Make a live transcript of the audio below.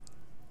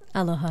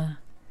Aloha.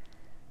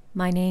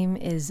 My name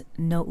is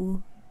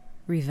No'u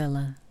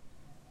Rivela,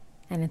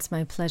 and it's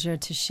my pleasure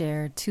to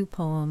share 2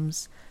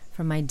 poems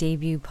from my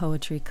debut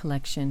poetry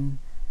collection,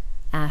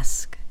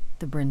 Ask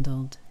the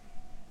Brindled.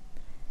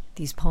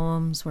 These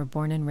poems were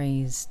born and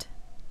raised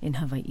in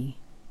Hawaii.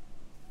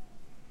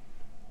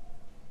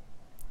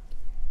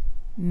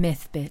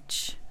 Myth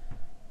Bitch.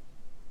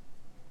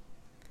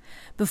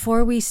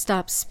 Before we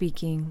stopped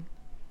speaking,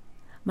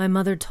 my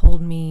mother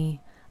told me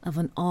of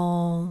an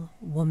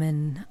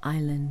all-woman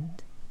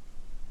island.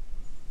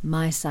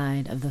 My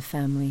side of the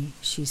family,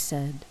 she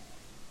said,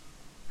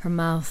 her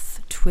mouth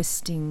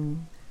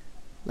twisting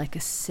like a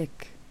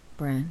sick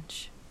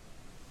branch.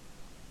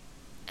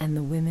 And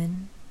the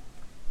women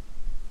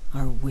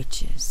are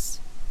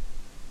witches.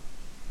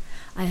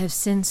 I have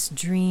since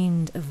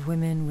dreamed of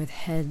women with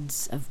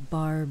heads of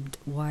barbed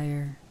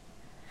wire,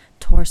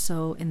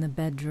 torso in the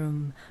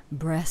bedroom,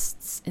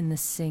 breasts in the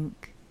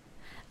sink,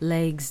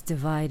 legs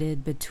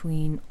divided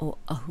between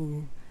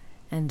Oahu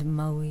and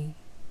Maui.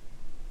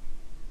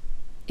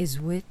 Is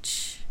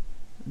witch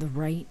the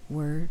right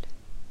word?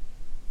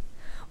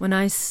 When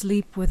I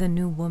sleep with a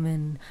new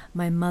woman,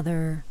 my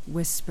mother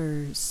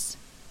whispers,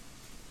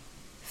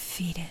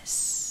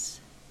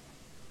 fetus,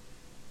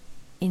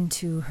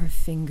 into her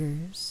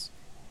fingers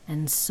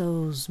and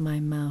sews my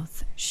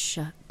mouth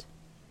shut.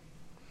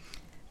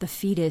 The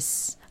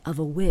fetus of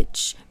a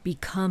witch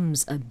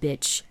becomes a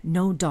bitch.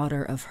 No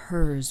daughter of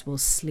hers will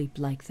sleep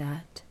like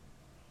that.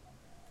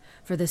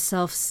 For the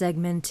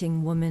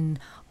self-segmenting woman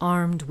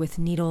armed with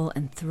needle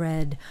and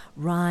thread,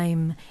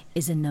 rhyme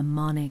is a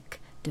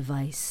mnemonic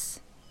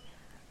device.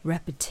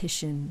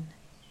 Repetition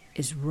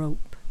is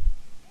rope.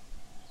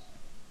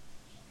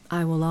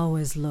 I will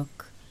always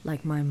look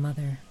like my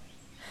mother.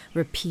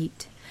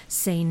 Repeat,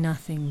 say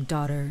nothing,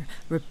 daughter.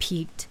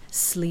 Repeat,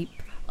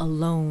 sleep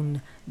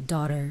alone,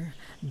 daughter.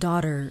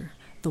 Daughter,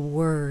 the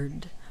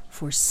word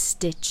for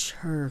stitch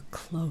her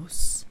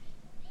close.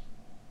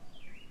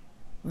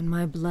 When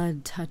my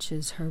blood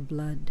touches her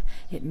blood,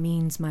 it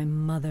means my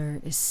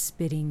mother is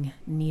spitting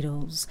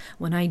needles.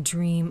 When I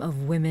dream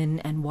of women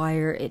and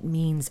wire, it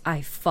means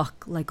I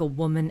fuck like a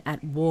woman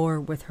at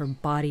war with her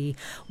body.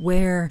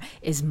 Where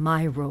is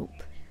my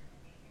rope?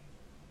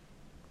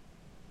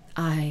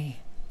 I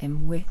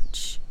am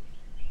witch.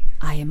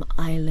 I am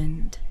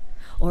island.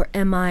 Or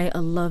am I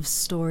a love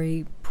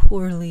story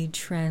poorly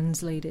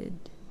translated?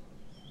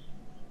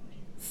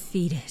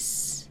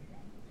 Fetus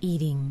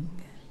eating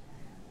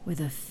with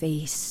a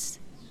face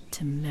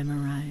to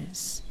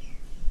memorize.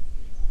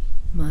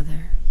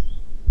 Mother,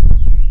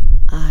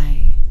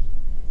 I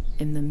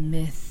am the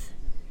myth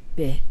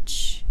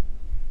bitch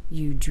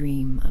you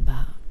dream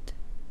about.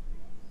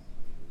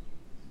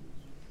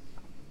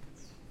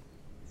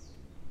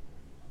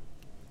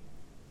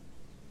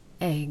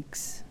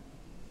 Eggs.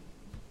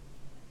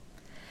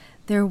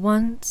 There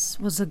once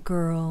was a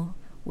girl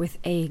with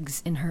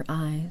eggs in her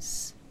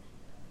eyes.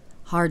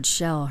 Hard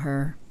shell,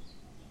 her.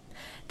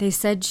 They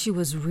said she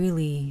was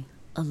really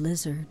a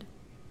lizard.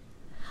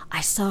 I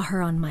saw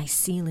her on my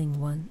ceiling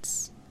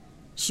once.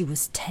 She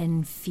was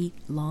 10 feet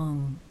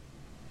long.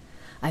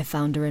 I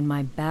found her in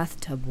my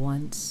bathtub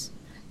once,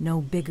 no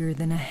bigger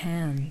than a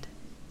hand.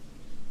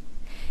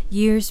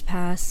 Years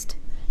passed,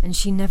 and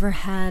she never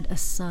had a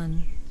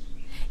son.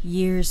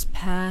 Years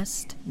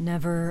passed,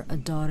 never a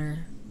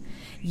daughter.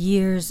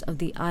 Years of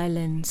the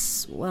island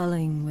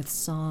swelling with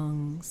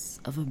songs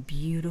of a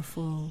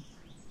beautiful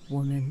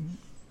woman.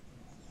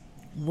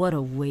 What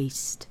a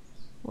waste.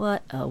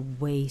 What a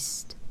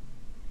waste.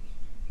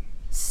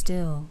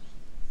 Still,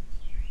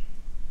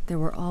 there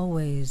were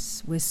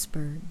always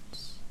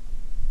whispers.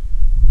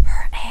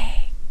 Her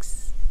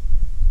eggs.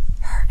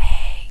 Her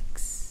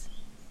eggs.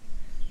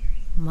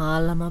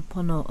 Malama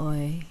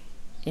pono'oi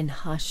in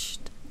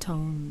hushed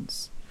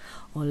tones.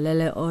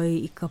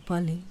 Olele'oi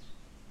ikapali.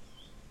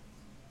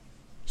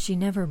 She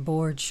never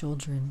bore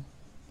children,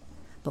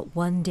 but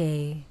one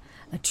day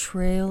a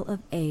trail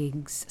of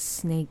eggs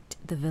snaked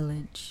the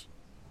village.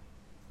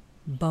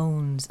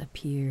 Bones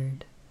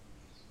appeared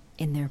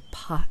in their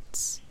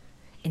pots,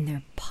 in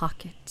their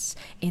pockets,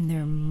 in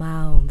their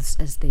mouths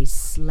as they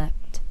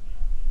slept.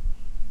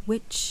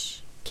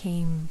 Which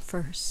came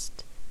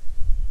first,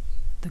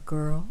 the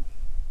girl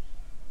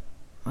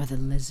or the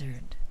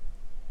lizard?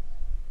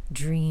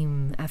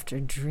 Dream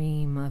after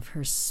dream of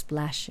her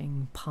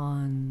splashing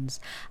ponds,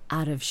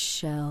 out of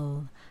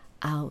shell,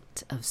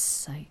 out of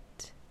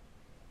sight.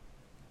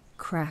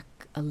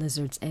 Crack a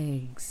lizard's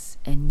eggs,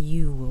 and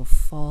you will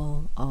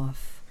fall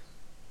off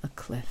a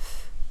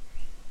cliff.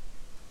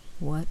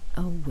 What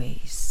a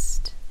waste.